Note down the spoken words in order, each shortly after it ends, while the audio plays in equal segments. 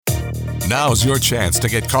Now's your chance to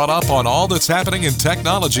get caught up on all that's happening in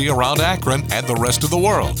technology around Akron and the rest of the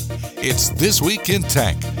world. It's This Week in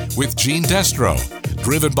Tech with Gene Destro,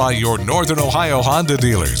 driven by your Northern Ohio Honda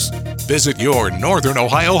dealers. Visit your Northern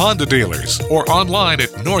Ohio Honda dealers or online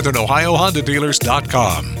at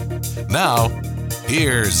northernohiohondadealers.com. Now,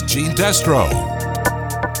 here's Gene Destro.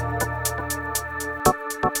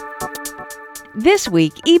 This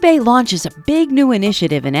week, eBay launches a big new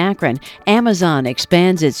initiative in Akron. Amazon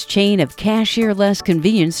expands its chain of cashier-less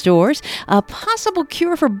convenience stores, a possible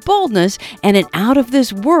cure for boldness, and an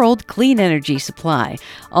out-of-this-world clean energy supply.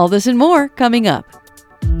 All this and more coming up.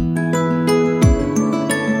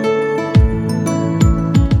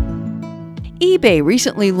 eBay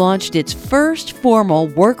recently launched its first formal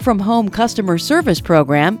work-from-home customer service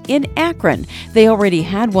program in Akron. They already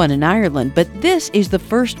had one in Ireland, but this is the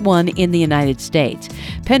first one in the United States.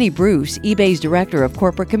 Penny Bruce, eBay's Director of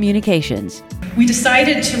Corporate Communications. We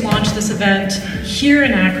decided to launch this event here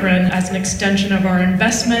in Akron as an extension of our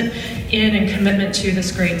investment in and commitment to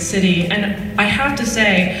this great city. And I have to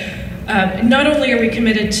say, not only are we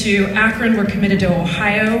committed to Akron, we're committed to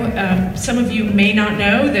Ohio. Some of you may not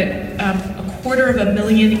know that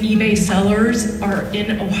 250,000 eBay sellers are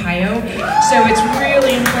in Ohio, so it's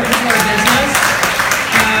really important to our business.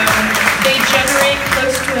 They generate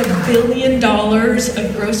close to $1 billion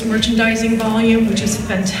of gross merchandising volume, which is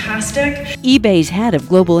fantastic. eBay's head of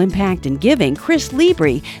global impact and giving, Chris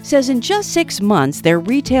Libri, says in just 6 months, their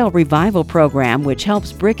Retail Revival program, which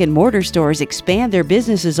helps brick and mortar stores expand their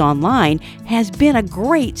businesses online, has been a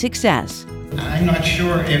great success. I'm not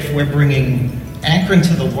sure if we're bringing Akron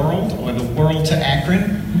to the world or the world to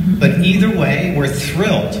Akron, but either way, we're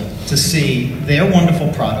thrilled to see their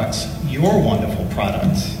wonderful products, your wonderful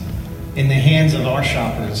products, in the hands of our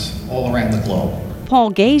shoppers all around the globe.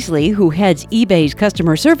 Paul Gaisley, who heads eBay's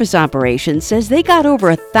customer service operations, says they got over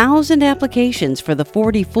 1,000 applications for the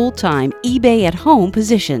 40 full-time eBay at Home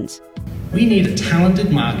positions. We need a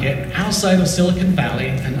talented market outside of Silicon Valley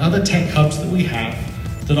and other tech hubs that we have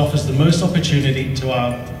that offers the most opportunity to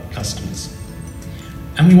our customers.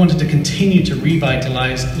 And we wanted to continue to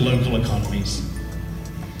revitalize local economies.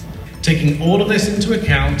 Taking all of this into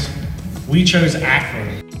account, we chose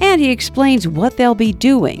Akron. And he explains what they'll be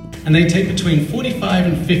doing. And they take between 45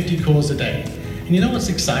 and 50 calls a day. And you know what's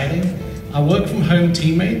exciting? Our work-from-home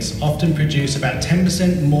teammates often produce about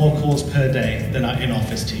 10% more calls per day than our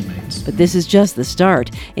in-office teammates. But this is just the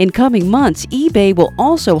start. In coming months, eBay will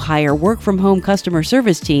also hire work-from-home customer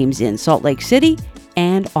service teams in Salt Lake City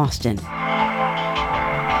and Austin.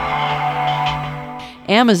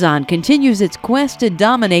 Amazon continues its quest to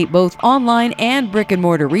dominate both online and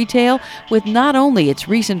brick-and-mortar retail with not only its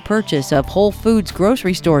recent purchase of Whole Foods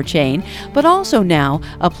grocery store chain, but also now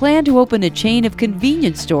a plan to open a chain of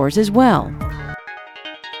convenience stores as well.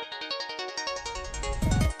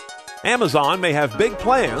 Amazon may have big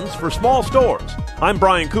plans for small stores. I'm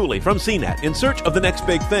Brian Cooley from CNET in search of the next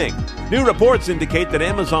big thing. New reports indicate that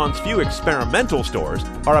Amazon's few experimental stores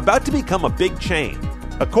are about to become a big chain.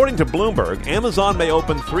 According to Bloomberg, Amazon may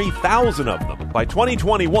open 3,000 of them by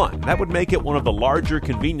 2021. That would make it one of the larger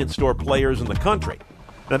convenience store players in the country.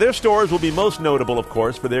 Now, their stores will be most notable, of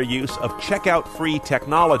course, for their use of checkout-free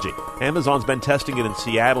technology. Amazon's been testing it in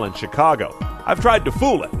Seattle and Chicago. I've tried to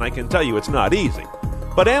fool it, and I can tell you it's not easy.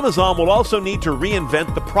 But Amazon will also need to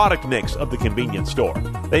reinvent the product mix of the convenience store.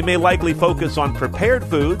 They may likely focus on prepared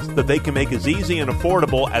foods that they can make as easy and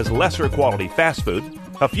affordable as lesser quality fast food,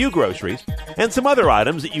 a few groceries, and some other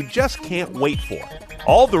items that you just can't wait for.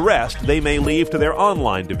 All the rest they may leave to their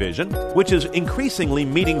online division, which is increasingly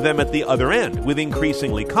meeting them at the other end with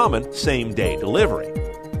increasingly common same-day delivery.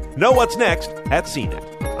 Know what's next at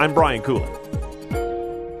CNET. I'm Brian Cooley.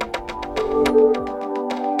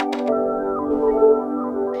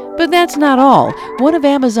 But that's not all. One of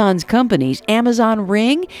Amazon's companies, Amazon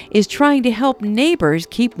Ring, is trying to help neighbors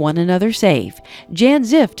keep one another safe. Jan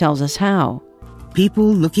Ziff tells us how. People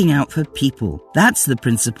looking out for people. That's the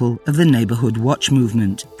principle of the Neighborhood Watch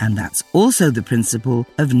movement. And that's also the principle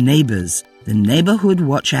of Neighbors, the Neighborhood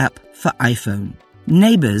Watch app for iPhone.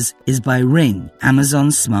 Neighbors is by Ring,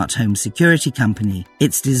 Amazon's smart home security company.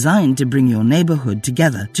 It's designed to bring your neighborhood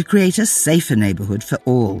together to create a safer neighborhood for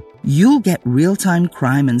all. You'll get real-time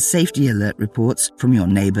crime and safety alert reports from your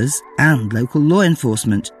neighbors and local law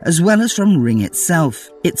enforcement, as well as from Ring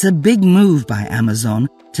itself. It's a big move by Amazon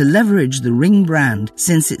to leverage the Ring brand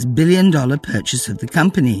since its billion-dollar purchase of the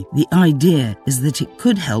company. The idea is that it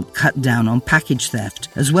could help cut down on package theft,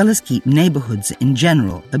 as well as keep neighborhoods in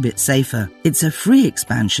general a bit safer. It's a free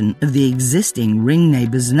expansion of the existing Ring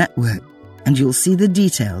Neighbors network, and you'll see the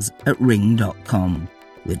details at ring.com.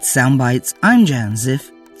 With Soundbites, I'm Jan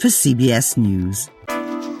Ziff for CBS News.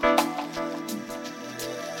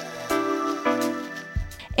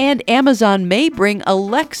 And Amazon may bring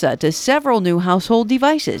Alexa to several new household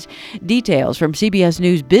devices. Details from CBS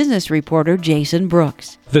News business reporter Jason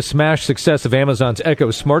Brooks. The smash success of Amazon's Echo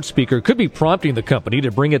smart speaker could be prompting the company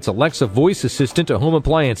to bring its Alexa voice assistant to home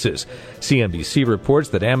appliances. CNBC reports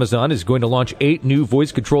that Amazon is going to launch 8 new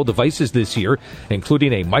voice control devices this year,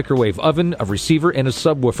 including a microwave oven, a receiver, and a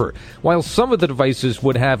subwoofer. While some of the devices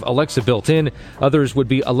would have Alexa built in, others would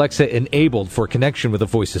be Alexa enabled for connection with a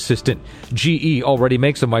voice assistant. GE already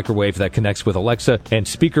makes a microwave that connects with Alexa, and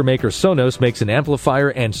speaker maker Sonos makes an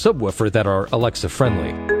amplifier and subwoofer that are Alexa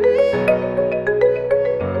friendly.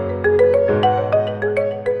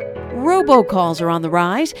 Robocalls are on the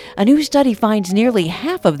rise. A new study finds nearly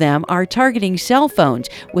half of them are targeting cell phones,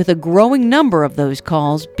 with a growing number of those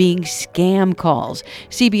calls being scam calls.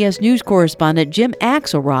 CBS News correspondent Jim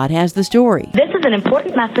Axelrod has the story. This is an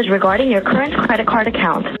important message regarding your current credit card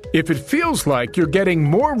account. If it feels like you're getting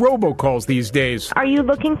more robocalls these days, Are you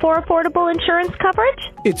looking for affordable insurance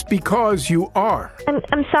coverage? it's because you are.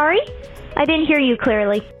 I'm sorry? I didn't hear you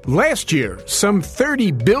clearly. Last year, some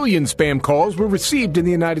 30 billion spam calls were received in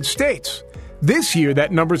the United States. This year,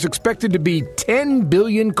 that number is expected to be 10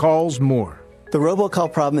 billion calls more. The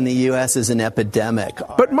robocall problem in the U.S. is an epidemic.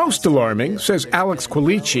 But most alarming, says Alex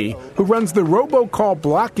Quilici, who runs the robocall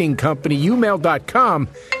blocking company Umail.com,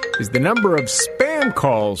 is the number of spam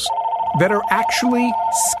calls that are actually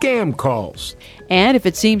scam calls. And if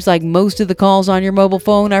it seems like most of the calls on your mobile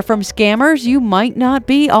phone are from scammers, you might not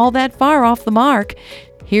be all that far off the mark.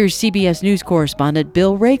 Here's CBS News correspondent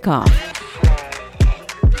Bill Rakoff.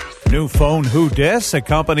 New phone Whodis, a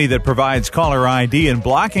company that provides caller ID and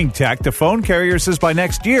blocking tech to phone carriers, says by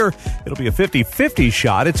next year, it'll be a 50-50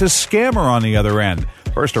 shot. It's a scammer on the other end.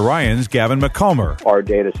 First Orion's Gavin McComber. Our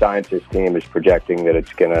data scientist team is projecting that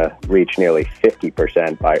it's going to reach nearly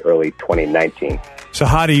 50% by early 2019. So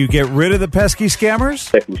how do you get rid of the pesky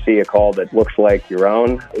scammers? If you see a call that looks like your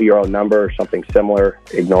own number, something similar,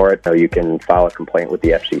 ignore it. Or you can file a complaint with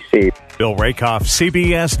the FCC. Bill Rakoff,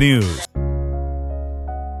 CBS News.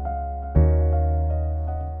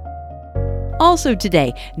 Also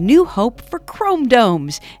today, new hope for chrome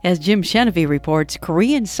domes. As Jim Chenevey reports,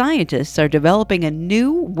 Korean scientists are developing a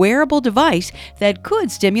new wearable device that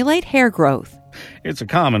could stimulate hair growth. It's a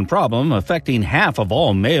common problem affecting half of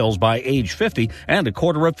all males by age 50 and a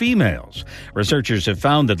quarter of females. Researchers have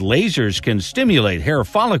found that lasers can stimulate hair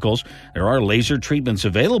follicles. There are laser treatments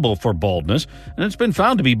available for baldness, and it's been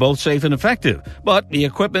found to be both safe and effective. But the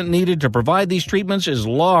equipment needed to provide these treatments is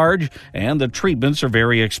large, and the treatments are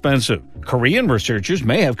very expensive. Korean researchers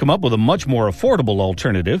may have come up with a much more affordable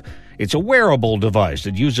alternative. It's a wearable device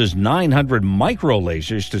that uses 900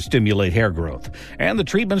 microlasers to stimulate hair growth, and the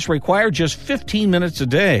treatments require just 15 minutes a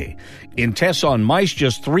day. In tests on mice,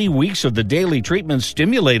 just 3 weeks of the daily treatment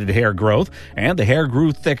stimulated hair growth, and the hair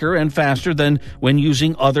grew thicker and faster than when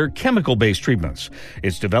using other chemical-based treatments.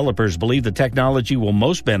 Its developers believe the technology will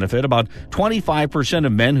most benefit about 25%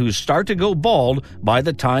 of men who start to go bald by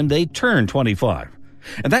the time they turn 25.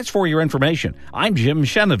 And that's for your information. I'm Jim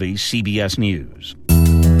Chenevey, CBS News.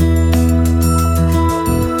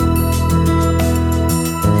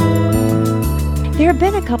 There have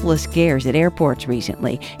been a couple of scares at airports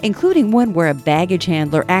recently, including one where a baggage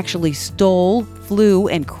handler actually stole, flew,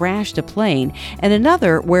 and crashed a plane, and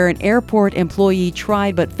another where an airport employee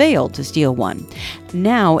tried but failed to steal one.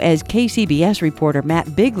 Now, as KCBS reporter Matt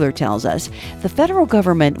Bigler tells us, the federal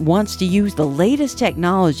government wants to use the latest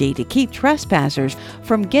technology to keep trespassers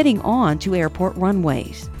from getting on to airport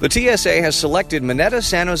runways. The TSA has selected Mineta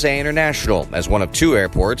San Jose International as one of 2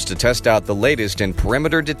 airports to test out the latest in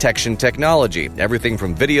perimeter detection technology, everything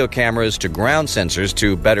from video cameras to ground sensors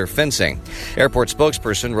to better fencing. Airport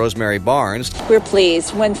spokesperson Rosemary Barnes. We're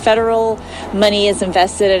pleased. When federal money is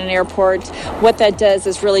invested at an airport, what that does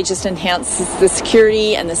is really just enhance the security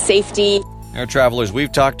and the safety. Air travelers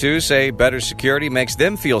we've talked to say better security makes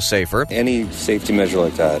them feel safer. Any safety measure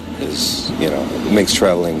like that is, it makes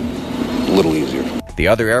traveling a little easier. The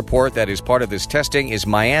other airport that is part of this testing is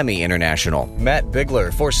Miami International. Matt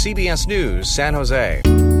Bigler for CBS News, San Jose.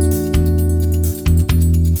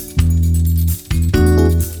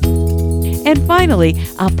 And finally,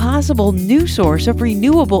 a possible new source of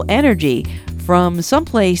renewable energy from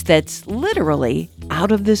someplace that's literally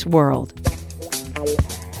out of this world.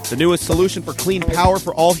 The newest solution for clean power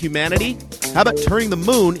for all humanity? How about turning the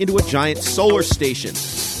moon into a giant solar station?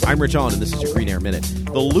 I'm Rich Ahn, and this is your Green Air Minute.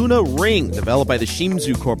 The Luna Ring, developed by the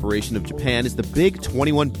Shimizu Corporation of Japan, is the big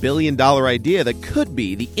 $21 billion idea that could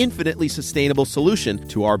be the infinitely sustainable solution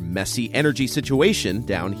to our messy energy situation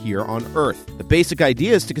down here on Earth. The basic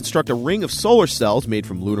idea is to construct a ring of solar cells made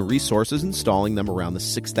from lunar resources, installing them around the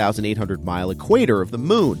 6,800-mile equator of the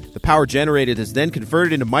moon. The power generated is then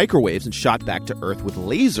converted into microwaves and shot back to Earth with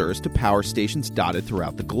lasers to power stations dotted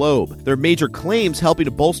throughout the globe. There are major claims helping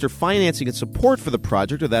to bolster financing and support for the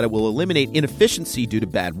project are that it will eliminate inefficiency due to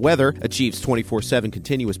bad weather, achieves 24/7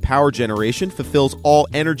 continuous power generation, fulfills all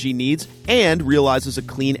energy needs, and realizes a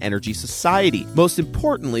clean energy society. Most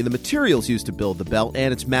importantly, the materials used to build the belt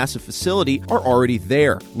and its massive facility are already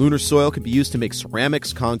there. Lunar soil can be used to make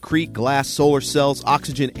ceramics, concrete, glass, solar cells,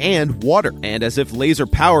 oxygen, and water. And as if laser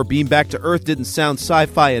power beamed back to Earth didn't sound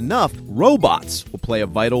sci-fi enough, robots will play a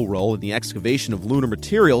vital role in the excavation of lunar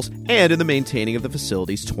materials and in the maintaining of the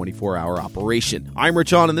facility's 24-hour operation. I'm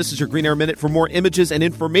Rich On, and this is your Green Air Minute. For more images and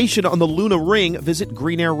information on the Luna Ring, visit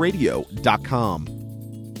greenairradio.com.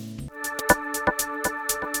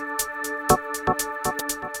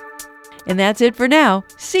 And that's it for now.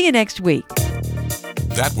 See you next week.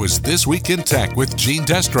 That was This Week in Tech with Gene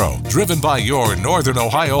Destro, driven by your Northern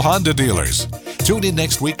Ohio Honda dealers. Tune in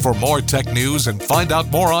next week for more tech news and find out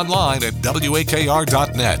more online at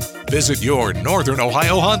WAKR.net. Visit your Northern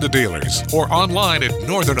Ohio Honda dealers or online at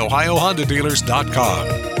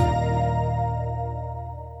northernohiohondadealers.com.